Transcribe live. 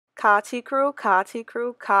KATIKREW,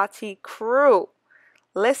 KATIKREW, KATIKREW.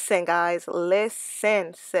 Listen, guys,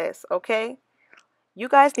 listen, sis, okay? You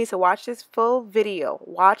guys need to watch this full video.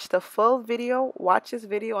 Watch the full video. Watch this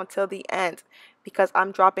video until the end because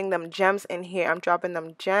I'm dropping them gems in here. I'm dropping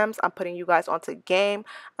them gems. I'm putting you guys onto game.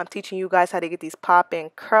 I'm teaching you guys how to get these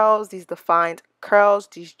pop-in curls, these defined curls,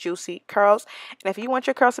 these juicy curls. And if you want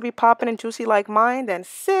your curls to be popping and juicy like mine, then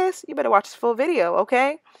sis, you better watch this full video,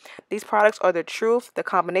 okay? These products are the truth. The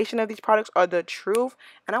combination of these products are the truth.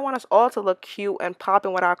 And I want us all to look cute and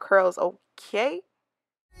popping with our curls, okay?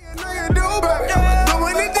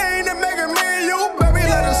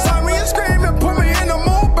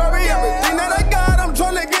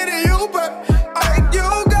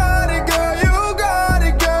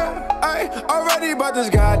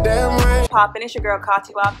 Poppin', it's your girl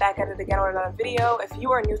KATIKREW, back at it again with another video. If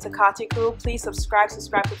you are new to KATIKREW, please subscribe.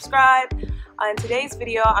 In today's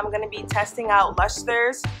video, I'm going to be testing out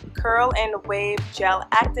Luster's Curl and Wave Gel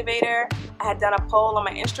Activator. I had done a poll on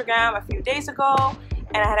my Instagram a few days ago,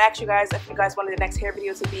 and I had asked you guys if you guys wanted the next hair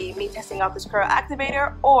video to be me testing out this curl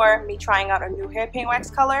activator or me trying out a new hair paint wax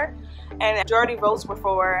color. And the majority votes were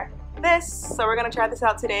for this, so we're going to try this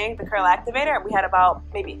out today, the curl activator. We had about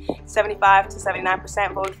maybe 75 to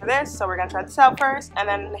 79% voted for this, so we're going to try this out first, and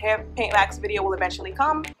then the hair paint wax video will eventually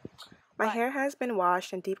come. My hair has been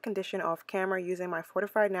washed and deep conditioned off camera using my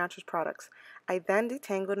Fortified Naturals products. I then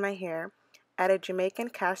detangled my hair, added Jamaican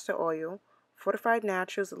castor oil, Fortified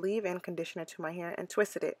Naturals leave-in conditioner to my hair, and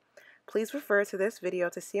twisted it. Please refer to this video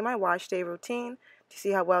to see my wash day routine, to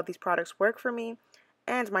see how well these products work for me,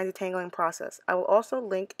 and my detangling process. I will also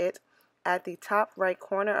link it at the top right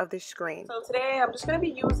corner of the screen. So today I'm just going to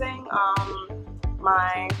be using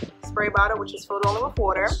my spray bottle, which is filled only with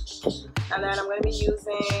water, and then I'm going to be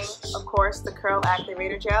using, of course, the curl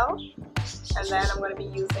activator gel, and then I'm going to be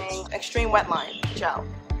using extreme wet line gel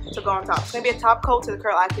to go on top. It's going to be a top coat to the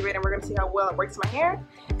curl activator, and we're going to see how well it works in my hair.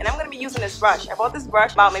 And I'm going to be using this brush. I bought this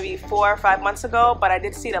brush about maybe 4 or 5 months ago, but I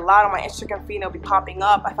did see it a lot on my Instagram feed. It'll be popping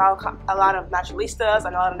up. I found a lot of naturalistas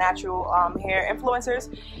and a lot of natural hair influencers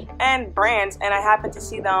and brands, and I happened to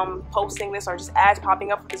see them posting this or just ads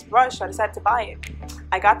popping up with this brush, so I decided to buy it.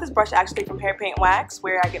 I got this brush actually from Hair Paint Wax,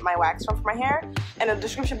 where I get my wax from for my hair. In the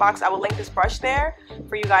description box, I will link this brush there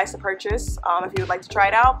for you guys to purchase if you would like to try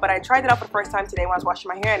it out. But I tried it out for the first time today when I was washing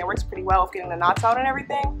my hair, and it works pretty well with getting the knots out and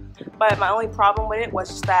everything. But my only problem with it was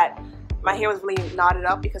just that my hair was really knotted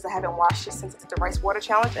up because I haven't washed it since I did the rice water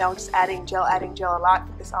challenge, and I was just adding gel a lot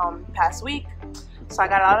for this past week. So I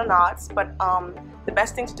got a lot of knots, but the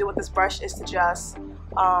best thing to do with this brush is to just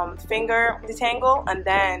finger detangle and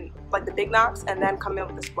then like the big knots and then come in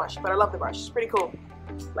with this brush. But I love the brush, it's pretty cool,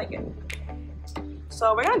 like it.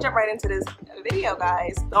 So we're gonna jump right into this video,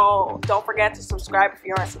 guys. Don't forget to subscribe if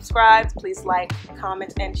you aren't subscribed. Please like,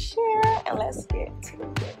 comment, and share, and let's get to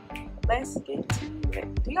it. Let's get to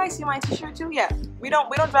it. Do you guys see my t-shirt too? Yeah, we don't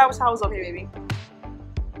driver's house over here, baby.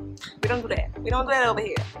 We don't do that. We don't do that over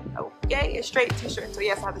here. Okay, it's straight t-shirt. So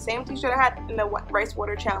yes, I have the same t-shirt I had in the rice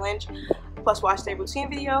water challenge plus wash day routine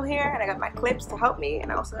video here, and I got my clips to help me,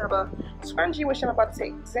 and I also have a scrunchie which I'm about to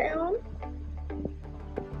take down.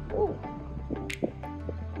 Ooh.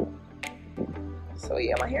 So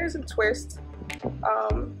yeah, my hair is in twist.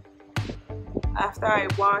 After I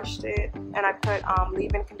washed it and I put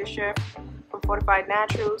leave-in conditioner from Fortified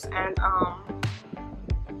Naturals and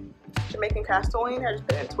Jamaican castor oil, I just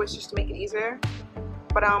put it in twist just to make it easier.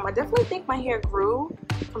 But I definitely think my hair grew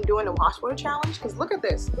from doing the wash water challenge, because look at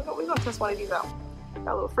this. We're gonna test one of these out. Got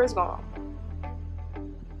a little frizz going on.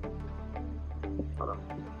 Hold on.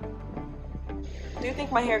 Do you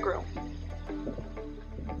think my hair grew?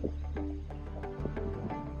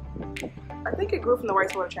 I think it grew from the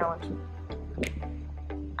rice water challenge.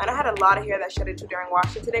 And I had a lot of hair that shedded too during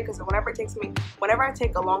wash day today, because whenever I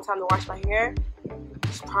take a long time to wash my hair,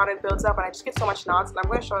 this product builds up and I just get so much knots. And I'm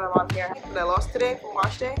going to show you a lot of hair that I lost today from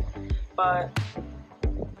wash day. But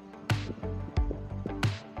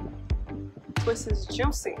this is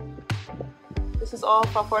juicy. This is all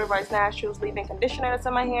from Fortified Naturals leave-in conditioner that's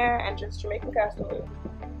in my hair and just Jamaican castor oil.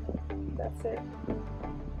 That's it.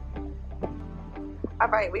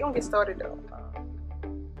 Alright, we're gonna get started though.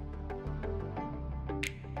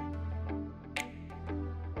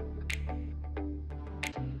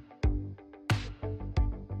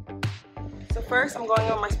 So first I'm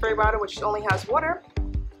going on my spray bottle, which only has water.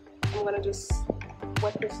 I'm gonna just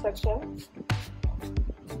wet this section.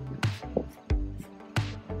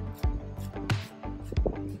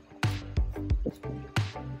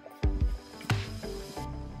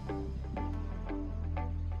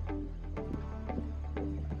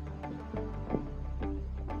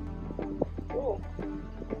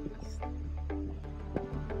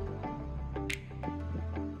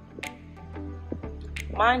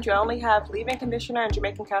 Mind you, I only have leave-in conditioner and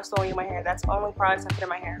Jamaican castor oil in my hair. That's the only products I put in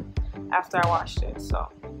my hair after I washed it. So,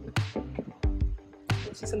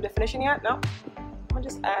 you see some definition yet? No? I'm gonna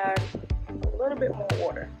just add a little bit more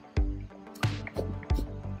water.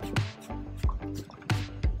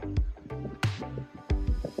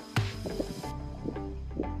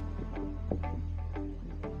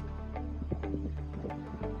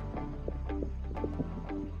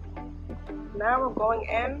 Now we're going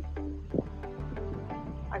in.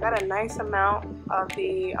 I got a nice amount of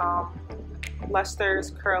the Luster's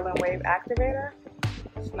Curl and Wave Activator.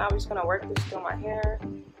 So now we're just gonna work this through my hair.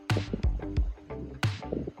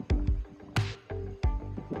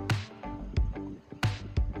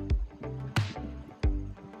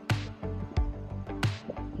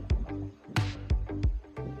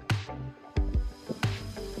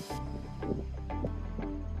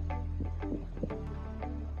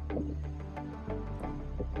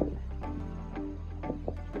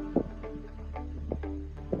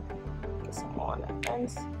 Some more on the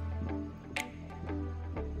ends.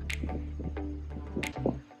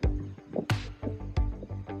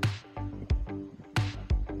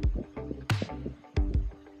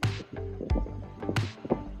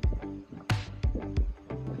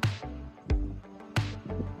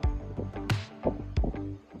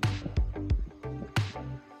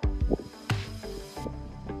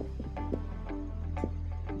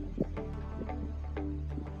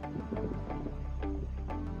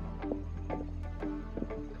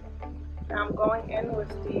 Now I'm going in with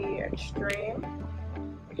the extreme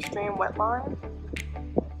wet line.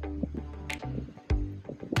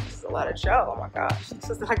 This is a lot of gel. Oh my gosh, this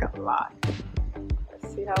is like a lot.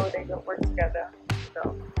 Let's see how they go work together.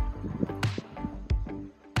 So.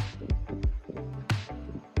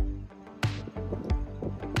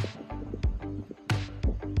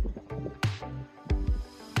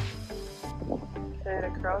 Okay,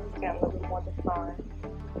 the curls is getting a little bit more defined.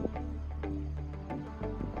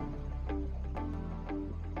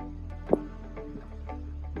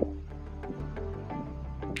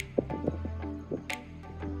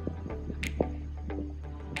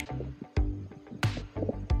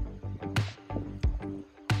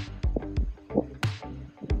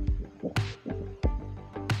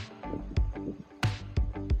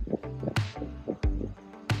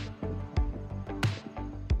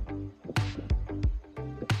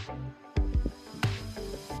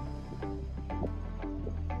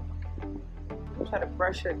 Try to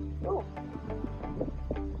brush it. Ooh.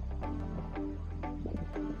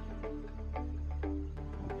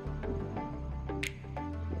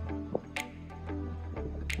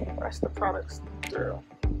 Brush the products through.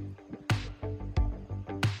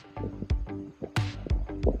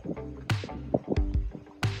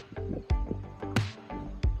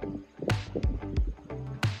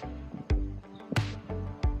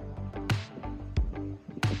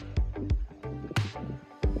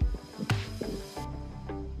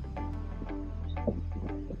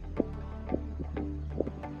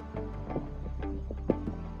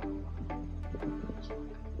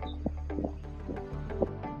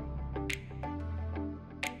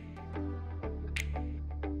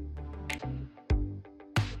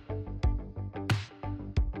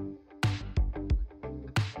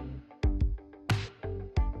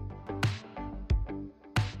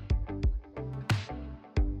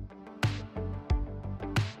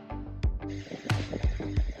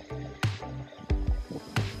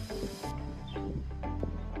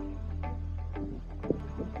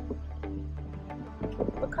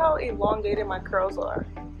 Look how elongated my curls are.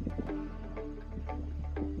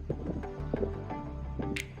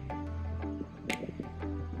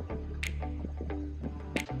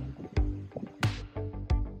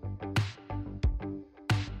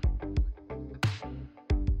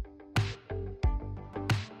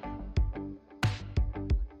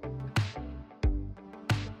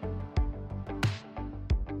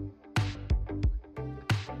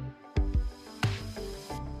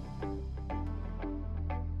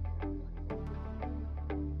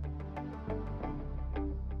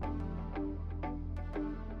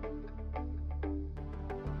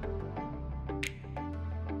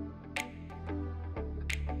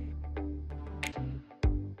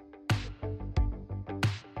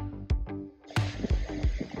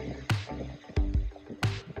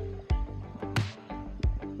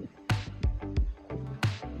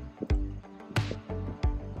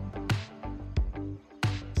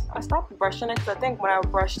 I stopped brushing it because I think when I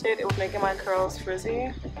brushed it, it was making my curls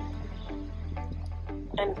frizzy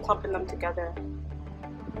and clumping them together.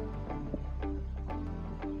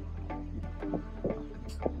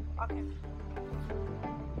 Okay.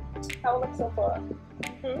 How it looks so far?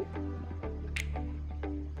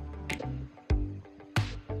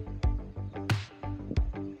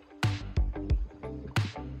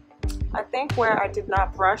 I think where I did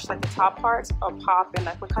not brush, like the top parts are popping,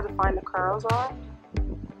 like look how defined the curls are.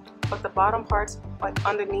 But the bottom parts, like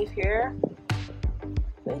underneath here,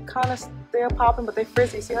 they kind of still popping, but they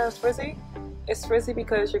frizzy. See how it's frizzy? It's frizzy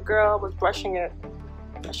because your girl was brushing it.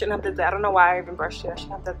 I shouldn't have did that. I don't know why I even brushed it. I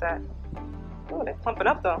shouldn't have did that. Oh, they're plumping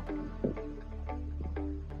up though.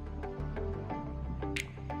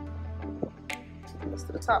 Let's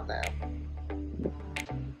do the top now.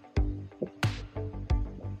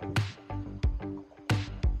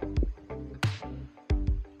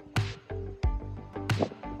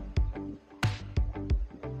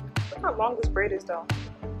 Look how long this braid is though.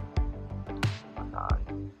 Oh my god.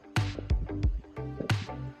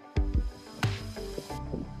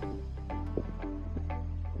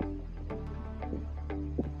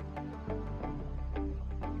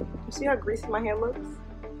 You see how greasy my hair looks?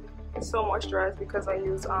 It's so moisturized because I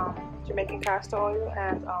use Jamaican castor oil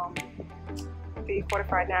and the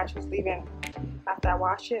fortified naturals leave-in. After I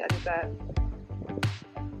wash it, I did that.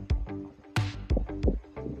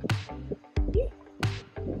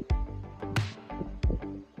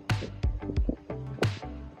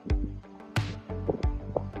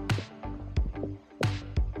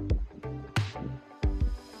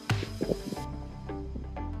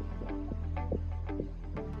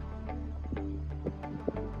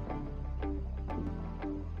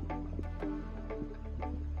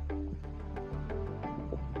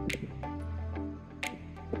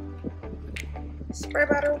 Spray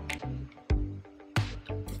bottle.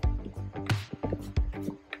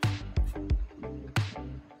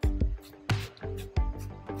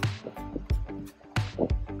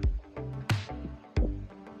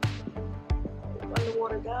 Run the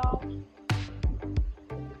water down.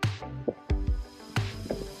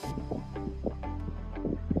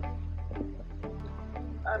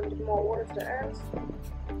 Add a little more water to the ends.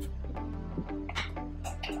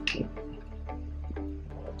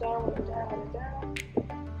 Run it down.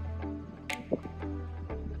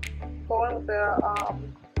 Go in with the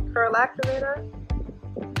curl activator.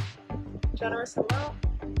 Generous amount.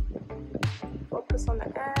 Focus on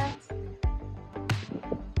the ends.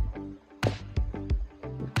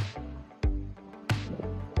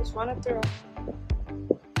 Just run it through.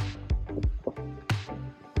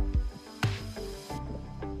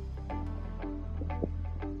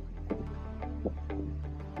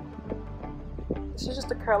 This is just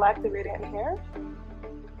the curl activator in here.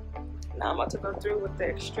 Now I'm about to go through with the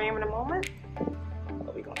extreme in a moment.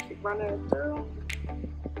 But we're gonna keep running it through.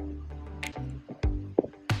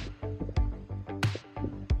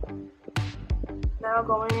 Now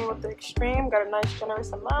going in with the extreme, got a nice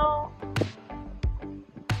generous amount.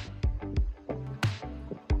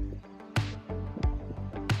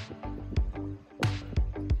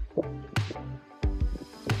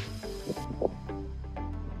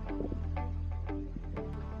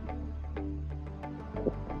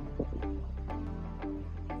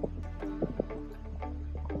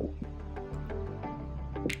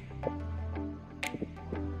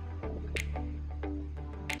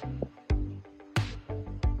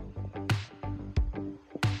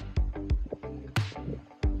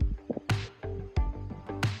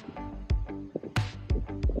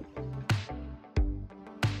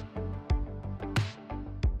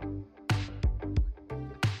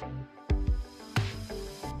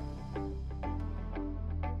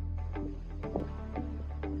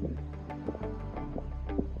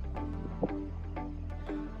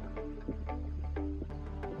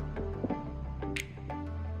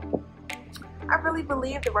 I really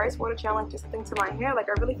believe the rice water challenge just thing to my hair. Like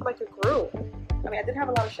I really feel like it grew. I mean, I did have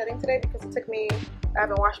a lot of shedding today because it took me, I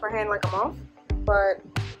haven't washed my hair in like a month, but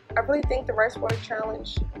I really think the rice water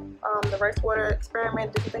challenge, the rice water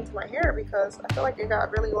experiment did something to my hair because I feel like it got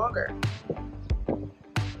really longer.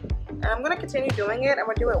 And I'm gonna continue doing it. I'm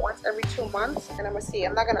gonna do it once every 2 months, and I'm gonna see.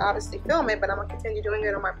 I'm not gonna obviously film it, but I'm gonna continue doing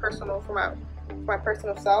it on my personal, for my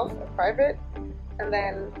personal self, in private. And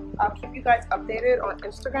then I'll keep you guys updated on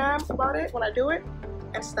Instagram about it when I do it,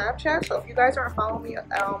 and Snapchat. So if you guys aren't following me on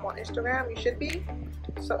Instagram, you should be.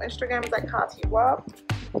 So Instagram is like KATIKREW.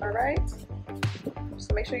 All right.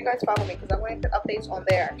 So make sure you guys follow me because I'm going to put updates on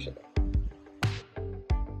there actually.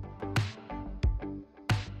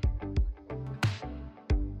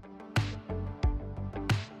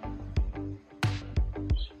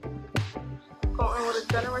 Going with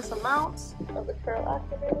a generous amount of the curl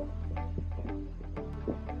activator.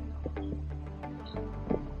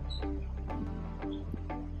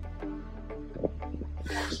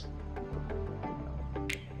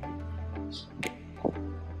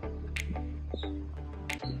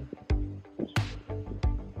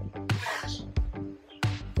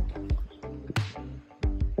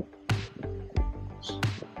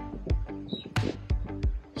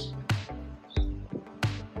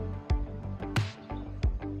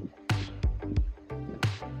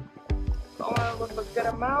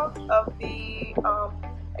 good amount of the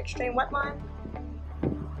extreme wet line.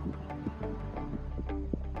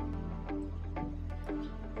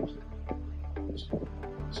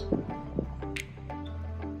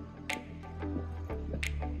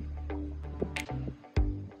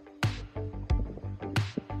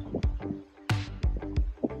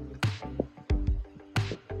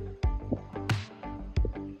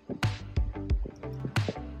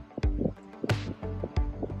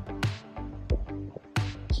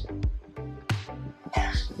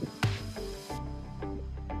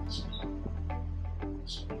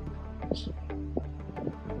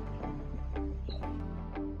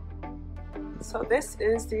 So this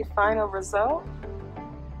is the final result.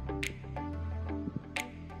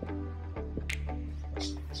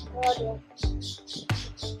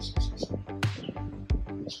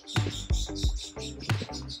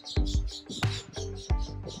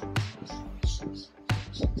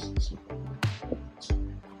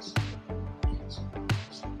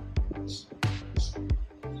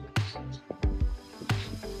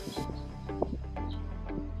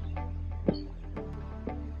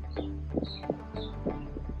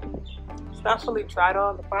 It's not fully dried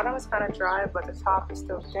on. The bottom is kind of dry, but the top is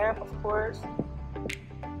still damp, of course.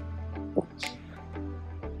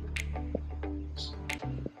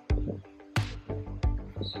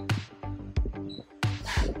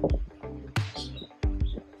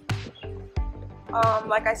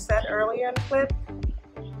 Like I said earlier in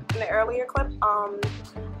the earlier clip,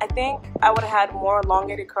 I think I would have had more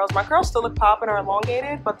elongated curls. My curls still look popping or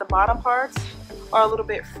elongated, but the bottom parts are a little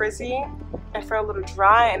bit frizzy and feel a little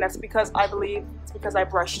dry, and that's because I believe it's because I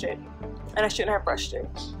brushed it, and I shouldn't have brushed it.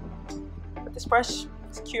 But this brush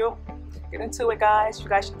is cute. Get into it, guys. You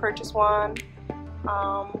guys should purchase one.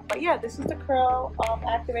 But yeah, this is the curl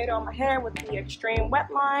activator on my hair with the extreme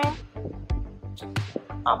wet line.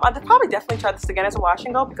 I'll probably definitely try this again as a wash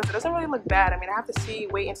and go because it doesn't really look bad. I mean, I have to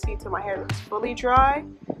wait and see till my hair is fully dry.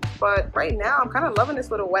 But right now, I'm kind of loving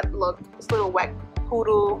this little wet look, this little wet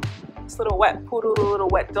poodle, little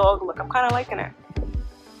wet dog look. I'm kind of liking it.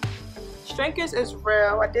 Shrinkage is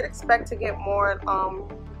real. I did expect to get more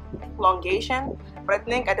elongation, but I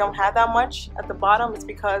think I don't have that much at the bottom. It's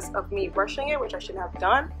because of me brushing it, which I should have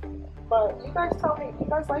done. But you guys tell me, you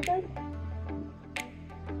guys like it?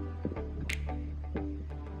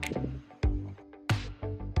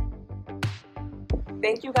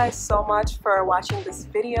 Thank you guys so much for watching this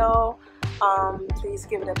video. Please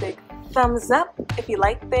give it a big thumbs up if you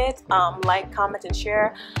liked it. Like, comment, and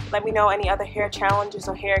share. Let me know any other hair challenges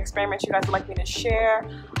or hair experiments you guys would like me to share.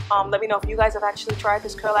 Let me know if you guys have actually tried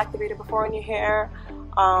this curl activator before in your hair.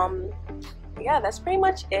 Yeah, that's pretty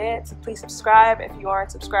much it. Please subscribe if you aren't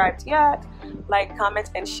subscribed yet. Like, comment,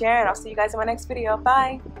 and share, and I'll see you guys in my next video.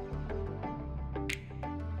 Bye!